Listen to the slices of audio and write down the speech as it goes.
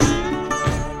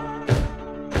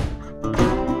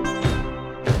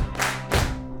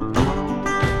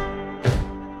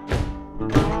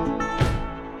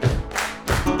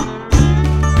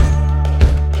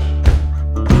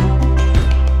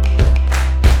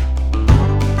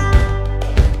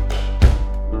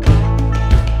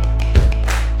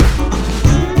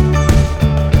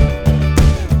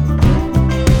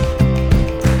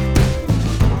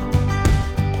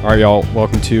All right, y'all.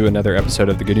 Welcome to another episode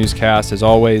of the Good News Cast. As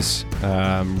always,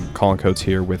 Colin Coates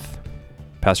here with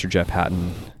Pastor Jeff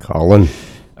Hatton. Colin.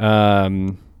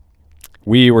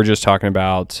 We were just talking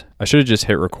about, I should have just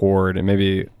hit record and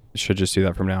maybe should just do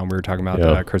that from now. We were talking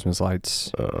about Christmas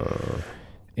lights.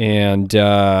 And you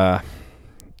are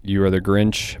the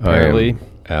Grinch, apparently. I am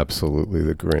absolutely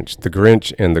the Grinch. The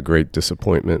Grinch and the great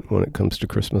disappointment when it comes to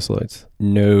Christmas lights.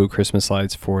 No Christmas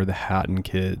lights for the Hatton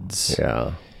kids.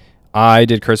 Yeah. I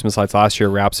did Christmas lights last year,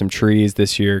 wrapped some trees.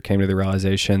 This year came to the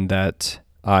realization that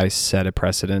I set a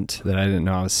precedent that I didn't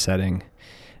know I was setting.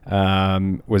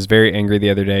 Was very angry the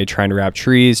other day trying to wrap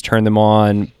trees, turned them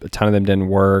on. A ton of them didn't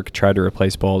work. Tried to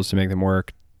replace bulbs to make them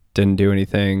work. Didn't do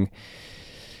anything.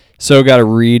 So got to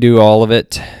redo all of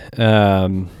it.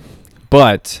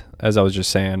 But as I was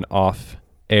just saying off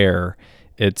air,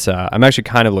 it's I'm actually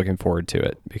kind of looking forward to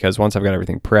it because once I've got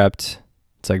everything prepped,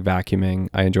 it's like vacuuming.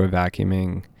 I enjoy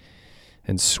vacuuming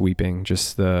and sweeping,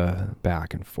 just the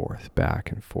back and forth.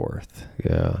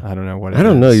 Yeah. I don't know what it I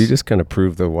don't is. know. You just kind of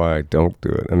proved why I don't do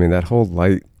it. I mean, that whole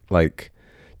light, like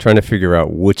trying to figure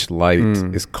out which light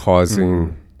is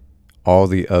causing all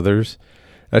the others.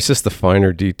 That's just the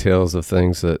finer details of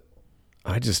things that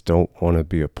I just don't want to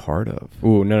be a part of.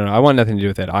 Ooh, no. I want nothing to do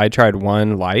with it. I tried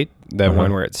one light, that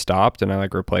one where it stopped, and I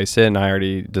replaced it, and I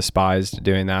already despised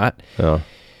doing that. Oh.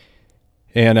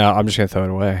 And I'm just going to throw it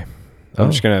away. I'm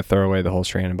just going to throw away the whole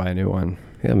strand and buy a new one.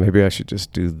 Yeah, maybe I should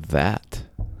just do that.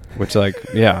 Which, probably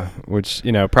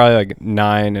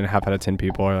 9.5 out of 10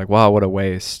 people are like, wow, what a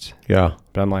waste. Yeah.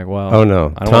 But I'm like, well, oh,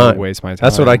 no. I don't want to waste my time.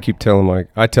 That's what I keep telling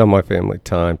I tell my family,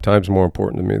 time. Time's more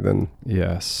important to me than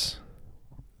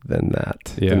than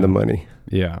the money.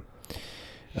 Yeah.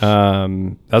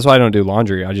 That's why I don't do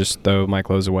laundry. I just throw my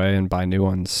clothes away and buy new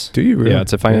ones. Do you really? Yeah,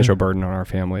 it's a financial burden on our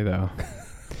family, though.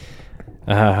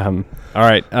 All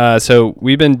right. So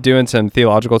we've been doing some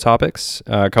theological topics.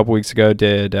 A couple weeks ago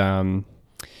did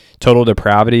total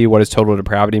depravity. What does total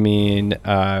depravity mean?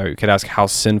 You could ask, how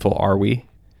sinful are we?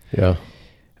 Yeah.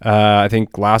 I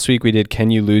think last week we did,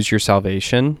 can you lose your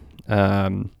salvation?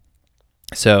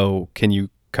 So can you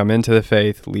come into the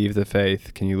faith, leave the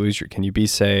faith? Can you be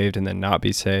saved and then not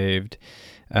be saved?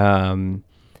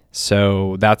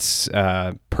 So that's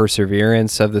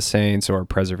perseverance of the saints or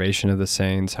preservation of the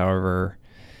saints, however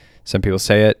some people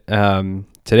say it.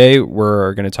 Today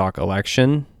we're going to talk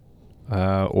election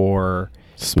or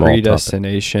Small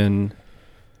predestination, topic.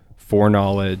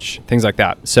 Foreknowledge, things like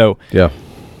that. So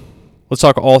let's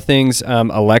talk all things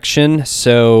election.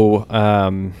 So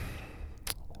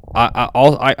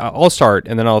I'll start,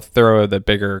 and then I'll throw the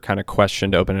bigger kind of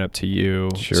question to open it up to you,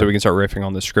 so we can start riffing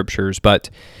on the scriptures. But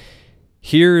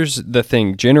here's the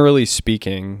thing. Generally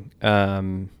speaking,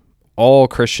 all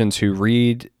Christians who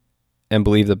read and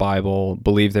believe the Bible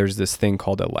believe there's this thing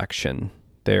called election.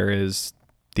 There is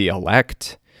the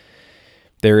elect.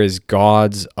 There is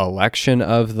God's election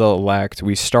of the elect.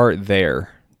 We start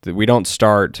there. We don't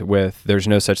start with there's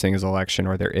no such thing as election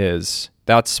or there is.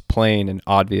 That's plain and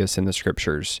obvious in the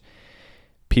scriptures.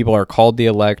 People are called the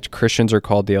elect. Christians are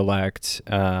called the elect.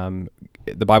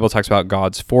 The Bible talks about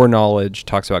God's foreknowledge,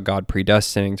 talks about God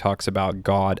predestining, talks about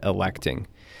God electing.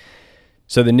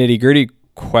 So the nitty-gritty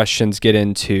questions get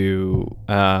into,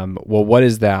 what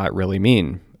does that really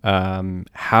mean?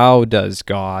 How does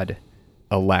God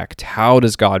elect? How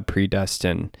does God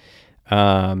predestine?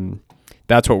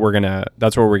 That's what we're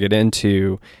get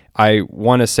into. I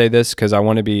want to say this because I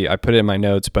put it in my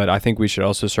notes, but I think we should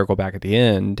also circle back at the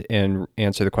end and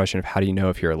answer the question of how do you know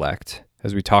if you're elect?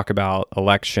 As we talk about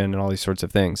election and all these sorts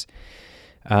of things.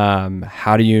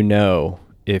 How do you know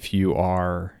if you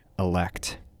are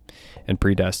elect and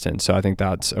predestined? So I think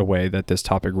that's a way that this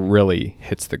topic really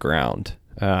hits the ground.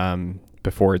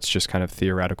 Before it's just kind of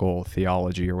theoretical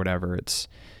theology or whatever. It's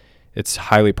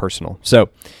highly personal. So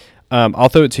I'll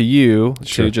throw it to you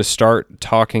to just start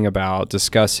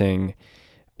discussing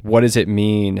what does it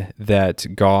mean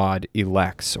that God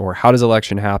elects, or how does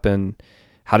election happen?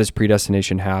 How does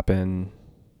predestination happen?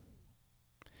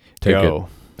 Go.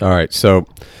 All right. So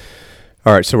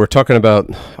we're talking about,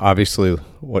 obviously,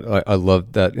 what I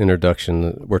love that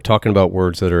introduction. We're talking about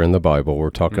words that are in the Bible.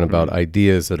 We're talking about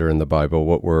ideas that are in the Bible.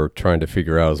 What we're trying to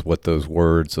figure out is what those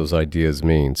words, those ideas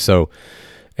mean. So,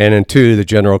 and then two, the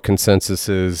general consensus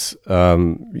is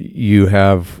you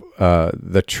have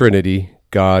the Trinity.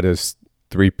 God is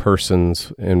three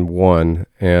persons in one,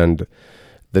 and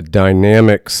the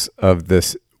dynamics of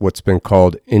this, what's been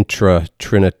called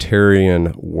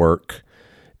intra-Trinitarian work,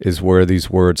 is where these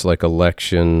words like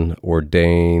election,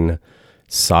 ordain,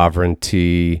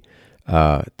 sovereignty,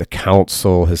 the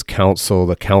counsel,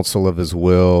 the counsel of his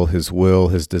will,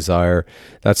 his desire.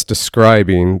 That's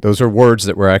describing, those are words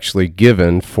that were actually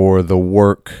given for the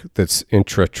work that's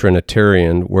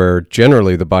intra-Trinitarian, where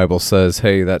generally the Bible says,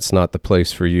 hey, that's not the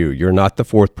place for you. You're not the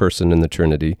fourth person in the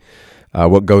Trinity.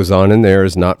 What goes on in there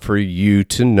is not for you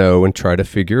to know and try to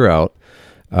figure out.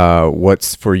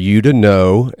 What's for you to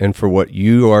know and for what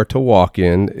you are to walk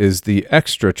in is the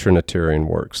extra Trinitarian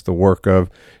works, the work of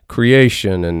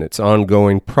creation and its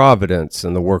ongoing providence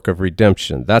and the work of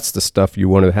redemption. That's the stuff you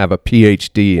want to have a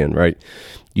PhD in, right?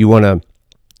 You want to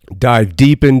dive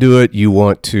deep into it. You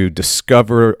want to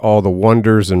discover all the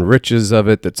wonders and riches of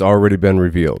it that's already been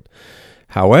revealed.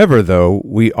 However, though,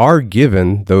 we are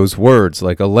given those words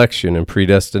like election and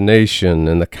predestination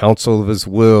and the counsel of his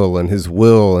will and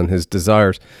his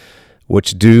desires,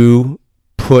 which do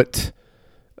put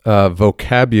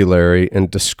vocabulary and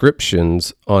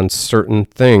descriptions on certain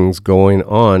things going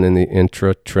on in the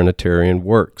intra-Trinitarian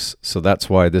works. So that's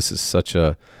why this is such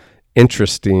a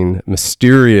interesting,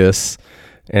 mysterious,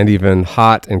 and even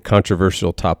hot and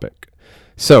controversial topic.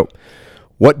 So,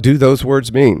 what do those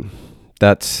words mean?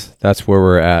 That's where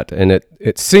we're at, and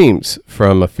it seems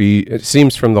from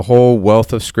the whole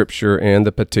wealth of Scripture and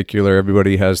the particular.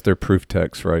 Everybody has their proof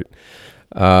text, right?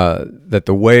 That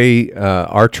the way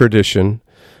our tradition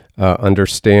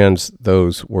understands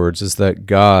those words is that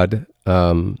God,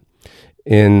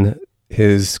 in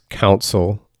His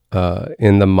counsel,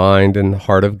 in the mind and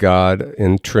heart of God,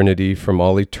 in Trinity from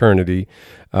all eternity,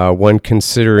 when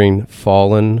considering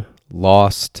fallen,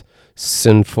 lost,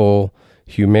 sinful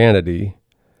humanity,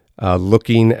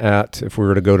 looking at, if we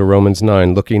were to go to Romans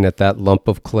 9, looking at that lump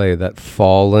of clay, that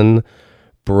fallen,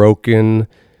 broken,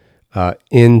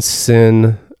 in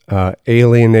sin,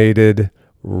 alienated,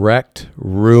 wrecked,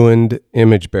 ruined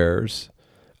image bearers,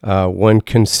 when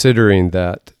considering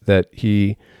that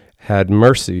he had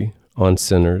mercy on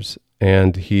sinners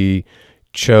and he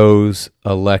chose,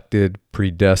 elected,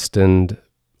 predestined,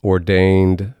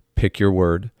 ordained, pick your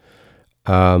word,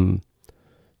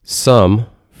 some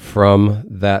from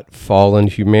that fallen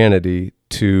humanity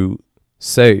to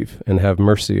save and have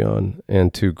mercy on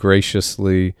and to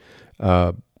graciously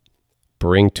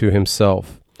bring to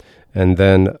himself. And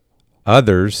then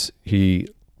others he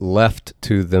left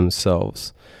to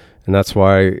themselves. And that's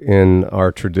why in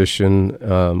our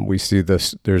tradition we see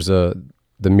this, the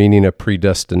meaning of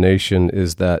predestination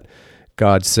is that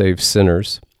God saves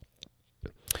sinners.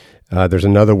 There's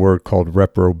another word called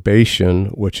reprobation,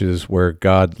 which is where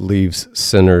God leaves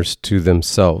sinners to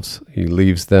themselves. He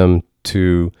leaves them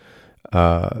to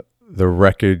the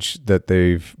wreckage that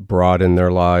they've brought in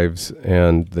their lives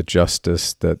and the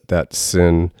justice that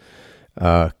sin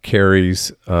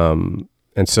carries. And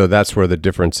so that's where the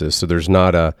difference is. So there's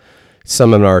not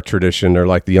some in our tradition, they're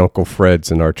like the Uncle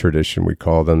Freds in our tradition, we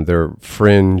call them. They're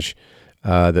fringe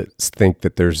that think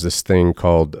that there's this thing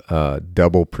called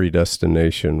double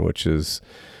predestination, which is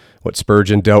what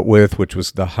Spurgeon dealt with, which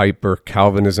was the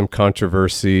hyper-Calvinism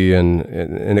controversy, and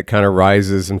it kind of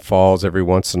rises and falls every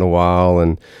once in a while.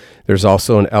 And there's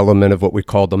also an element of what we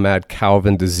call the mad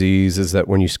Calvin disease, is that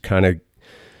when you kind of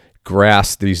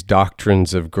grasp these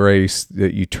doctrines of grace,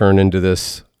 that you turn into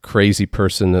this crazy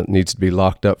person that needs to be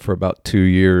locked up for about 2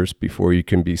 years before you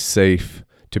can be safe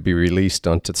to be released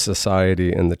onto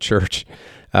society and the church.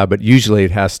 But usually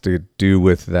it has to do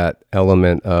with that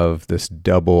element of this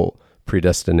double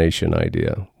predestination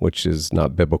idea, which is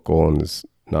not biblical and is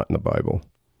not in the Bible.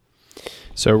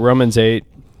 So Romans 8,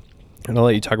 and I'll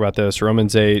let you talk about this,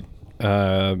 Romans 8,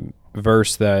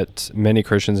 verse that many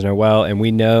Christians know well, and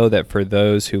we know that for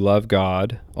those who love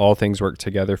God, all things work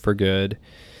together for good,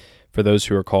 for those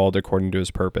who are called according to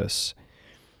his purpose.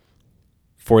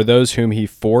 For those whom he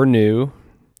foreknew,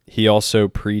 he also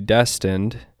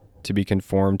predestined to be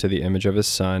conformed to the image of his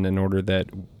Son, in order that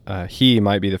he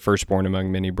might be the firstborn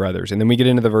among many brothers. And then we get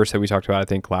into the verse that we talked about, I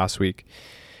think, last week.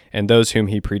 And those whom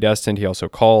he predestined, he also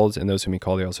called, and those whom he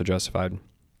called, he also justified.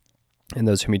 And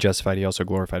those whom he justified, he also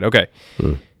glorified. Okay.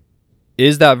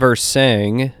 Is that verse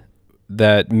saying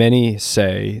that many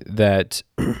say that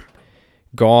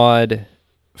God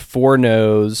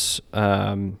foreknows,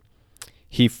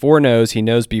 he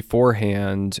knows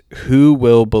beforehand who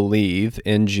will believe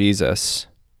in Jesus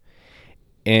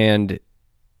and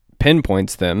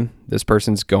pinpoints them? This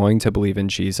person's going to believe in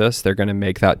Jesus. They're going to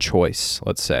make that choice,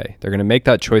 let's say. They're going to make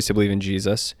that choice to believe in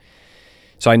Jesus.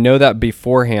 So I know that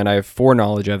beforehand, I have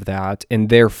foreknowledge of that, and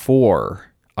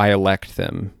therefore I elect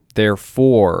them.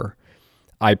 Therefore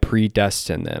I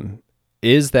predestine them.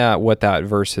 Is that what that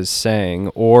verse is saying,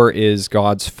 or is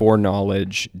God's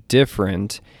foreknowledge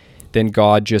different than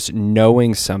God just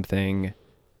knowing something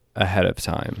ahead of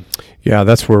time. Yeah,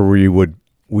 that's where we would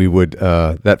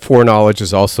that foreknowledge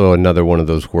is also another one of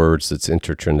those words that's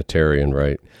intertrinitarian,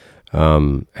 right?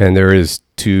 And there is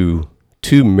two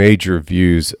major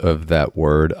views of that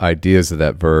word, ideas of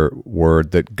that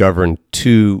word that govern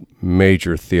two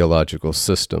major theological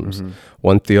systems. Mm-hmm.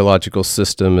 One theological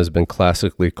system has been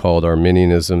classically called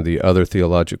Arminianism. The other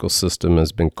theological system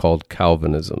has been called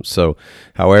Calvinism. So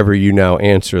however you now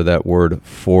answer that word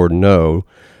foreknow,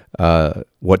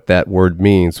 what that word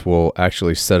means will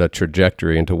actually set a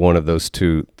trajectory into one of those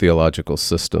two theological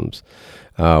systems.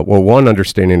 Well, one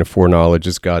understanding of foreknowledge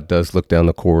is God does look down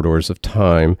the corridors of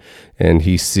time, and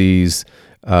he sees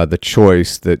the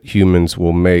choice that humans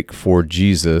will make for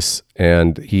Jesus,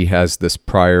 and he has this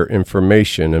prior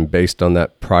information, and based on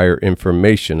that prior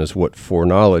information is what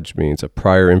foreknowledge means, a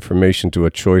prior information to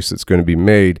a choice that's going to be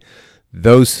made.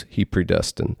 Those he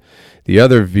predestined. The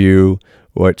other view,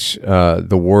 which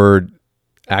the word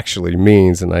actually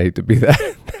means, and I hate to be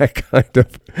that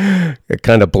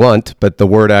kind of blunt, but the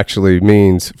word actually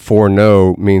means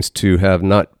foreknow means to have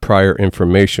not prior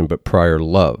information but prior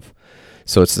love.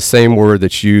 So it's the same word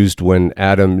that's used when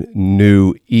Adam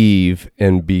knew Eve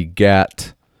and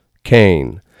begat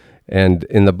Cain. And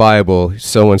in the Bible,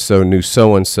 so-and-so knew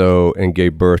so-and-so and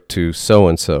gave birth to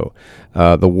so-and-so.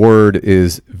 The word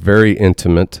is very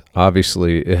intimate.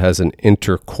 Obviously, it has an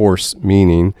intercourse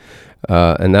meaning,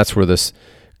 and that's where this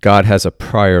God has a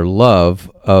prior love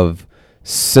of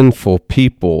sinful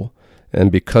people,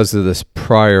 and because of this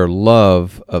prior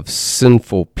love of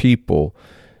sinful people,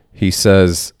 he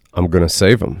says, I'm going to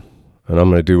save them, and I'm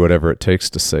going to do whatever it takes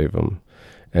to save them.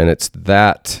 And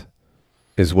that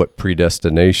is what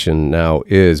predestination now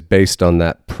is, based on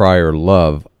that prior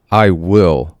love. I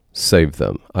will save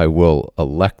them. I will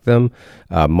elect them.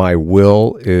 My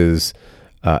will is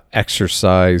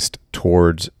exercised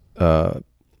towards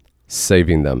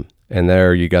saving them. And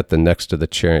there you got the next to the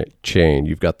chain.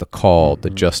 You've got the called, the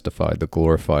justified, the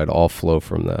glorified, all flow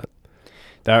from that.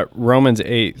 That Romans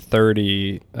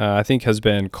 8:30, I think, has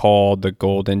been called the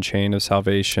golden chain of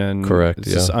salvation. Correct.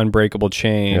 It's this unbreakable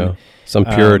chain. Yeah. Some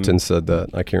Puritan said that.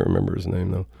 I can't remember his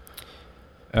name though.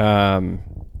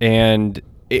 And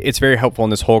it's very helpful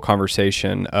in this whole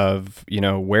conversation of,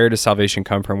 where does salvation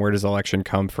come from? Where does election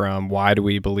come from? Why do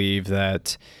we believe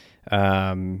that,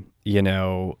 that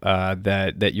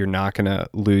you're not going to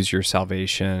lose your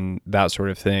salvation, that sort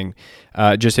of thing.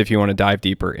 Just if you want to dive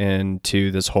deeper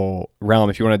into this whole realm,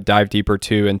 if you want to dive deeper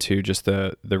too into just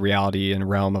the reality and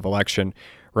realm of election,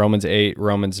 Romans 8,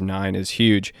 Romans 9 is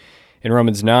huge. In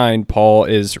Romans 9, Paul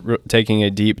is taking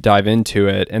a deep dive into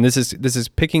it, and this is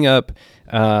picking up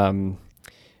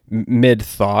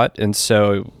mid-thought, and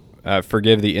so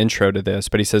forgive the intro to this,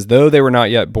 but he says, though they were not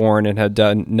yet born and had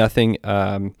done nothing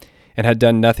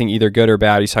either good or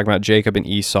bad. He's talking about Jacob and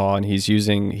Esau, and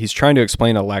he's trying to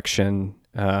explain election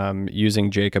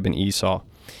using Jacob and Esau. It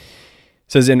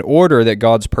says, in order that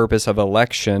God's purpose of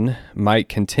election might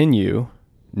continue,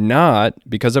 not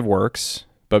because of works,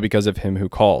 but because of him who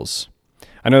calls.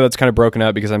 I know that's kind of broken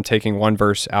up because I'm taking one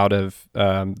verse out of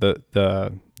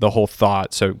the whole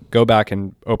thought. So go back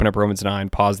and open up Romans 9,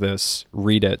 pause this,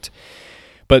 read it.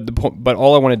 But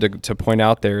all I wanted to point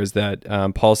out there is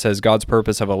that Paul says God's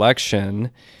purpose of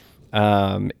election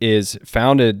is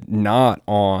founded not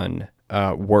on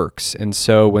works. And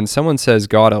so when someone says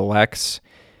God elects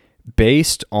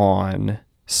based on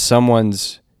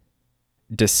someone's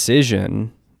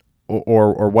decision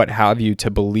or what have you to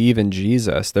believe in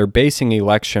Jesus, they're basing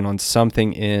election on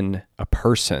something in a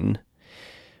person,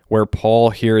 where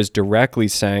Paul here is directly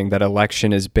saying that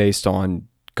election is based on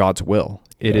God's will.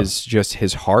 It is just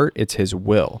his heart. It's his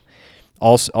will.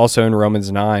 Also in Romans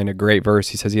 9, a great verse,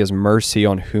 he says he has mercy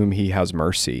on whom he has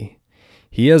mercy.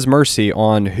 He has mercy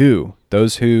on who?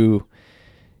 Those who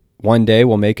one day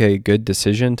will make a good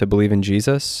decision to believe in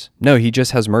Jesus? No, he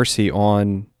just has mercy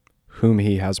on whom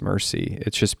he has mercy.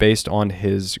 It's just based on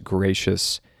his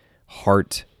gracious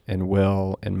heart and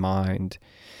will and mind.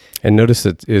 And notice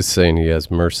it is saying he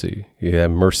has mercy. He has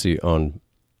mercy on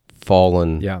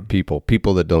fallen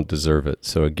people that don't deserve it.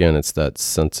 So again, it's that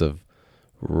sense of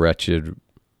wretched,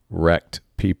 wrecked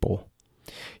people.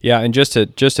 Yeah, and just to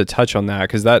touch on that,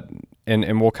 because that,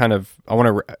 and we'll kind of, I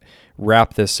want to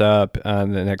wrap this up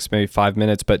in the next maybe 5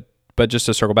 minutes, but just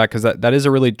to circle back, because that is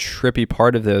a really trippy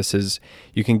part of this, is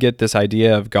you can get this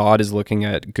idea of God is looking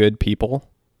at good people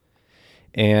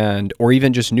or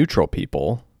even just neutral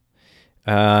people,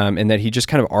 and that he just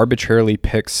kind of arbitrarily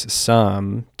picks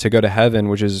some to go to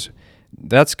heaven,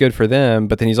 that's good for them,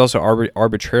 but then he's also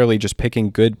arbitrarily just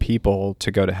picking good people to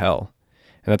go to hell.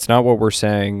 And that's not what we're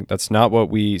saying. That's not what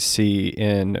we see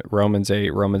in Romans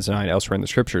 8, Romans 9, elsewhere in the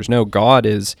scriptures. No, God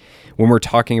is, when we're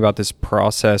talking about this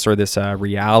process or this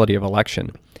reality of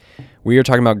election, we are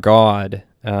talking about God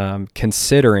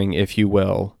considering, if you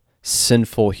will,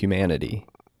 sinful humanity.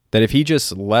 That if he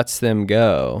just lets them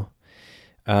go,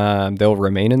 they'll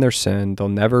remain in their sin. They'll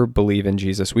never believe in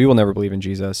Jesus. We will never believe in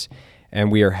Jesus,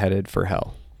 and we are headed for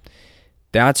hell.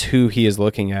 That's who he is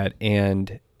looking at.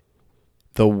 And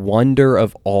the wonder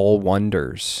of all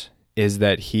wonders is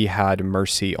that he had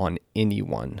mercy on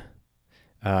anyone,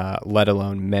 let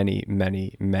alone many,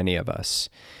 many, many of us.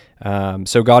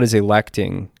 So God is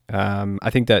electing. I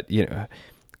think that,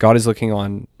 God is looking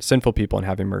on sinful people and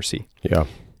having mercy. Yeah.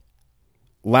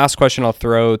 Last question I'll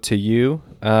throw to you.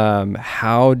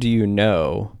 How do you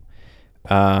know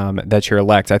that you're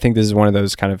elect? I think this is one of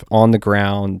those kind of on the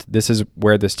ground. This is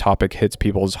where this topic hits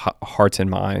people's hearts and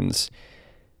minds.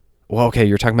 Well, okay,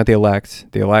 you're talking about the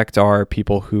elect. The elect are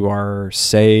people who are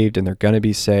saved, and they're going to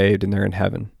be saved, and they're in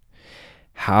heaven.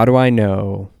 How do I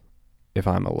know if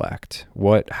I'm elect?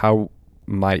 How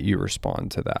might you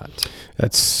respond to that?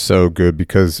 That's so good,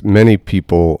 because many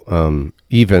people,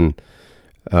 even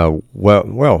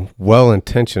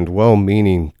well-intentioned,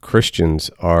 well-meaning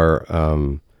Christians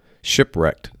are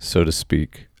shipwrecked, so to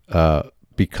speak,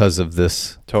 because of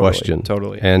this question.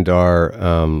 Totally. And are,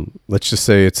 let's just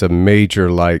say it's a major,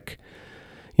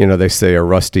 they say a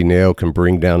rusty nail can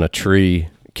bring down a tree,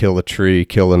 kill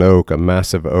an oak, a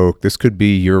massive oak. This could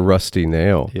be your rusty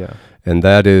nail. Yeah. And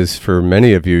that is, for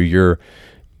many of you,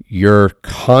 you're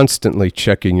constantly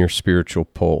checking your spiritual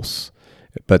pulse.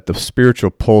 But the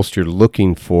spiritual pulse you're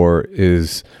looking for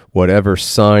is whatever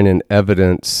sign and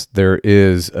evidence there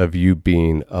is of you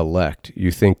being elect.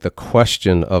 You think the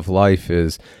question of life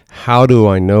is, how do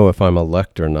I know if I'm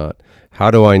elect or not? How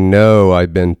do I know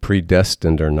I've been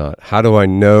predestined or not? How do I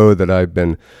know that I've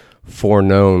been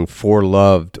foreknown,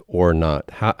 foreloved or not?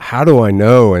 How do I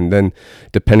know? And then,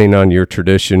 depending on your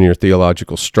tradition, your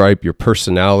theological stripe, your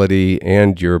personality,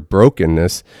 and your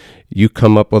brokenness, you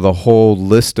come up with a whole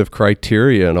list of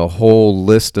criteria and a whole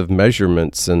list of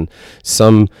measurements. And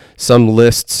some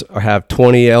lists have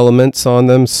 20 elements on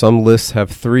them. Some lists have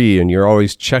 3, and you're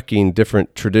always checking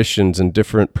different traditions and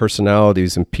different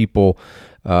personalities and people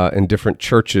in different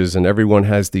churches, and everyone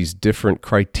has these different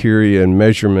criteria and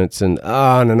measurements, and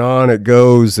on it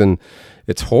goes, and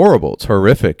it's horrible. It's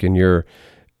horrific, and you're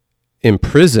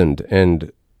imprisoned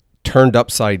and turned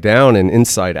upside down and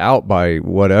inside out by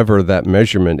whatever that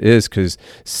measurement is, because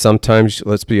sometimes,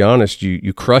 let's be honest,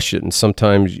 you crush it, and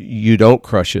sometimes you don't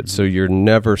crush it. So you're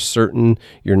never certain,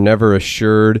 you're never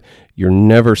assured, you're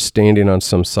never standing on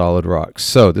some solid rock.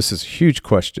 So this is a huge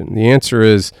question. The answer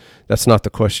is, that's not the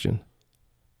question.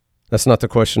 That's not the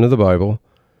question of the Bible.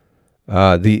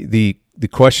 The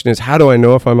question is, how do I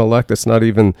know if I'm elect? That's not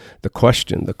even the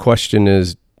question. The question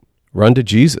is, run to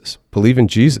Jesus. Believe in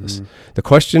Jesus. Mm-hmm. The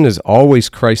question is always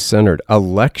Christ-centered.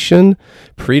 Election,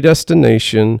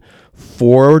 predestination,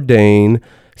 foreordain,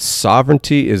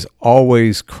 sovereignty is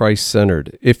always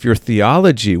Christ-centered. If your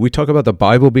theology, we talk about the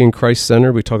Bible being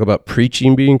Christ-centered, we talk about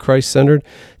preaching being Christ-centered,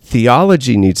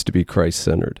 theology needs to be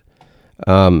Christ-centered.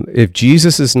 If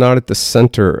Jesus is not at the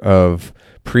center of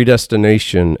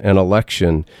predestination and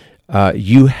election,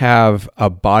 you have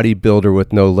a bodybuilder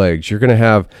with no legs. You're going to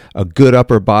have a good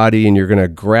upper body, and you're going to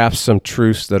grasp some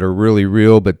truths that are really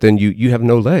real, but then you have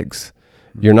no legs.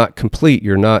 You're not complete.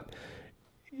 You're not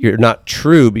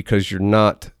true, because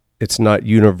it's not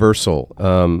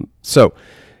universal. So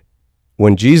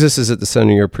when Jesus is at the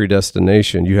center of your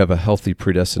predestination, you have a healthy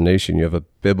predestination. You have a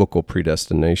biblical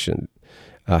predestination.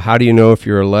 How do you know if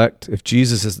you're elect? If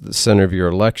Jesus is at the center of your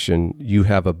election, you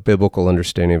have a biblical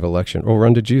understanding of election. Well,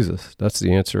 run to Jesus. That's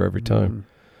the answer every time.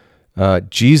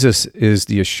 Jesus is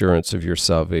the assurance of your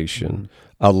salvation.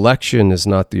 Election is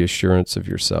not the assurance of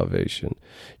your salvation.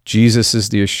 Jesus is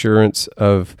the assurance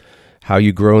of how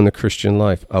you grow in the Christian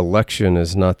life. Election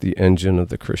is not the engine of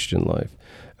the Christian life.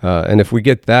 And if we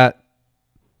get that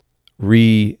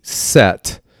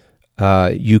reset,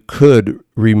 you could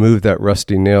remove that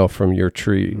rusty nail from your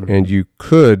tree, and you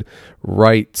could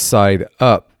right side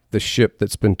up the ship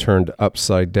that's been turned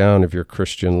upside down of your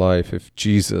Christian life if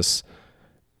Jesus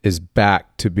is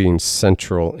back to being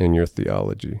central in your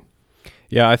theology.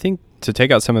 Yeah, I think to take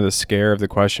out some of the scare of the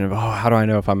question of, how do I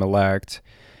know if I'm elect?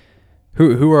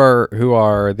 Who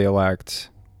are the elect?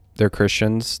 They're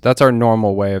Christians. That's our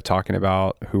normal way of talking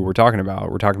about who we're talking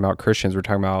about. We're talking about Christians. We're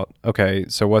talking about, okay,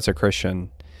 so what's a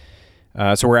Christian?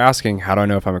 So we're asking, how do I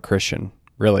know if I'm a Christian?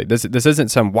 Really, this isn't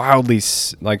some wildly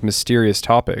mysterious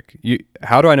topic.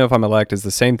 How do I know if I'm elect is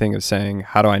the same thing as saying,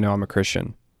 how do I know I'm a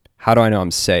Christian? How do I know I'm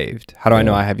saved? How do I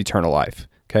know I have eternal life?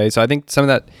 Okay, so I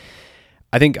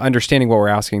think understanding what we're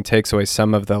asking takes away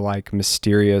some of the like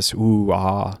mysterious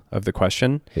of the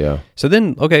question. Yeah. So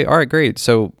then, okay, all right, great.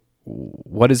 So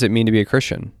what does it mean to be a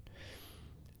Christian?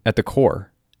 At the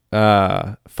core,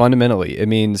 fundamentally, it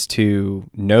means to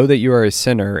know that you are a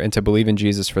sinner and to believe in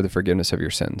Jesus for the forgiveness of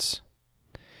your sins.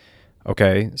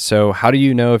 Okay, so how do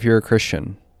you know if you're a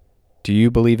Christian? Do you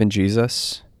believe in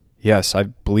Jesus? Yes, I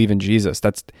believe in Jesus.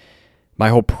 That's my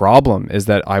whole problem, is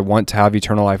that I want to have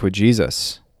eternal life with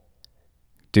Jesus.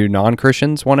 Do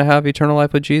non-Christians want to have eternal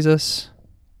life with Jesus?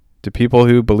 Do people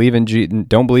who believe in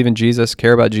don't believe in Jesus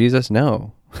care about Jesus?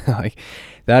 No. Like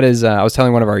that is, I was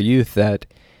telling one of our youth that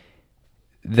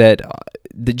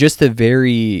just the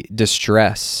very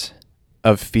distress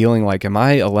of feeling like, am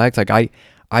I elect? Like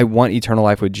I want eternal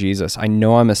life with Jesus. I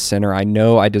know I'm a sinner. I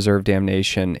know I deserve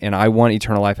damnation, and I want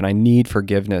eternal life, and I need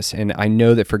forgiveness, and I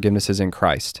know that forgiveness is in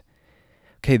Christ.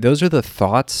 Okay, those are the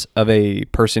thoughts of a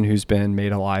person who's been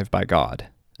made alive by God.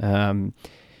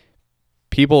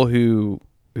 People who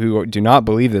do not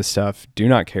believe this stuff do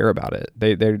not care about it.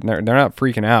 They're not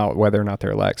freaking out whether or not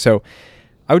they're elect. So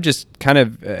I would just kind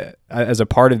of, as a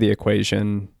part of the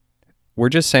equation, we're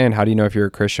just saying, how do you know if you're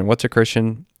a Christian? What's a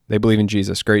Christian? They believe in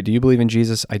Jesus. Great. Do you believe in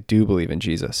Jesus? I do believe in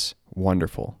Jesus.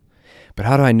 Wonderful. But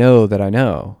how do I know that I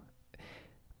know?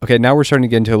 Okay, now we're starting to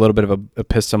get into a little bit of a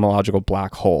epistemological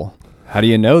black hole. How do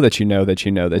you know that you know that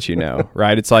you know that you know,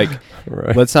 right? It's like,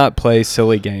 right. Let's not play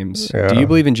silly games. Yeah. Do you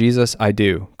believe in Jesus? I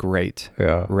do. Great.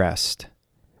 Yeah. Rest.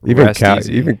 Even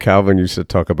Calvin used to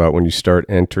talk about, when you start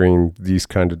entering these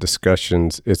kind of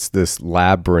discussions, it's this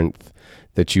labyrinth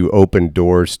that you open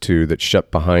doors to that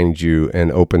shut behind you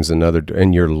and opens another door,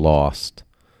 and you're lost.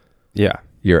 Yeah.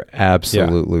 You're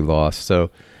absolutely lost.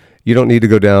 So you don't need to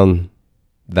go down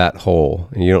that hole,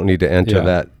 and you don't need to enter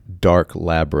that dark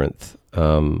labyrinth.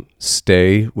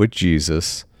 Stay with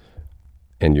Jesus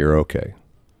and you're okay.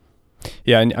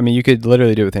 Yeah, and I mean, you could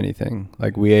literally do it with anything.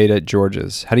 Like, we ate at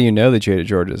George's. How do you know that you ate at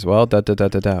George's? Well,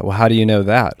 Well, how do you know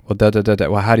that? Well,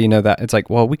 Well, how do you know that? It's like,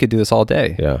 well, we could do this all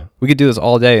day. Yeah. We could do this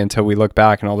all day until we look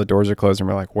back and all the doors are closed and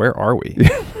we're like, where are we?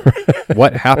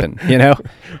 What happened? You know?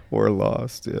 We're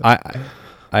lost. Yeah.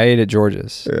 I ate at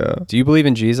George's. Yeah. Do you believe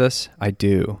in Jesus? I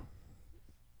do.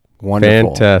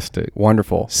 Wonderful. Fantastic.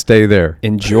 Wonderful. Stay there.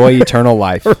 Enjoy eternal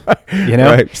life. Right. You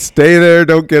know? Right. Stay there.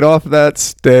 Don't get off that.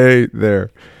 Stay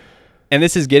there. And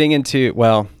this is getting into,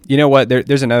 well, you know what?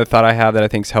 There's another thought I have that I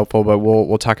think is helpful, but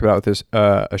we'll talk about with this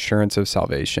assurance of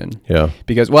salvation. Yeah.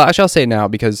 Because, well, I shall say it now,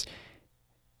 because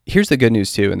here's the good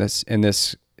news too in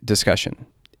this discussion.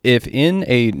 If in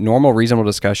a normal, reasonable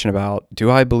discussion about,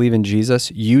 do I believe in Jesus,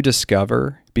 you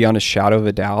discover beyond a shadow of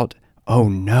a doubt, oh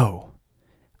no,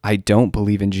 I don't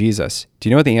believe in Jesus. Do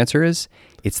you know what the answer is?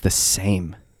 It's the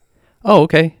same. Oh,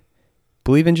 okay.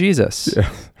 Believe in Jesus.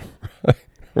 Yeah.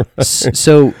 Right.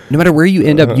 So no matter where you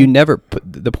end up,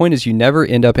 the point is, you never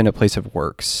end up in a place of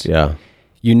works. Yeah.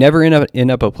 You never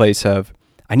end up a place of,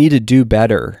 I need to do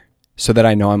better so that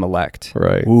I know I'm elect.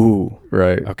 Right. Ooh.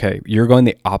 Right. Okay. You're going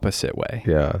the opposite way.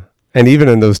 Yeah. And even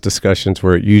in those discussions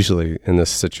where usually in this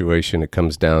situation, it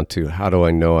comes down to, how do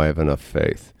I know I have enough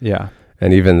faith? Yeah.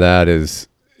 And even that is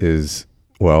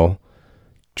well,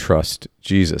 trust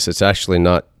Jesus. It's actually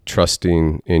not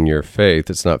trusting in your faith.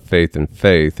 It's not faith in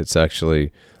faith. It's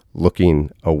actually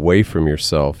looking away from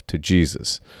yourself to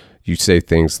Jesus. You say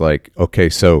things like, okay,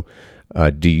 so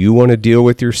do you want to deal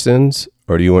with your sins,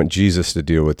 or do you want Jesus to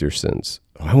deal with your sins?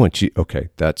 Oh, I want you. Okay,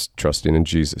 that's trusting in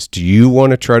Jesus. Do you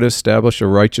want to try to establish a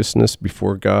righteousness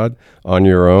before God on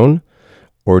your own,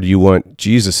 or do you want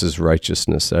Jesus's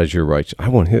righteousness as your righteous? I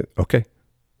want him. Okay,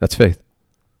 that's faith.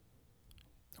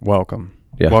 Welcome.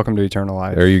 Yeah. Welcome to eternal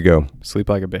life. There you go. Sleep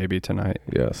like a baby tonight.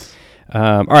 Yes.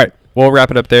 All right. We'll wrap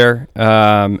it up there.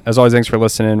 As always, thanks for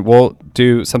listening. We'll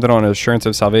do something on assurance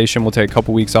of salvation. We'll take a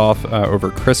couple weeks off over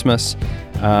Christmas.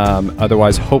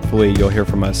 Otherwise, hopefully, you'll hear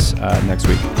from us next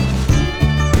week.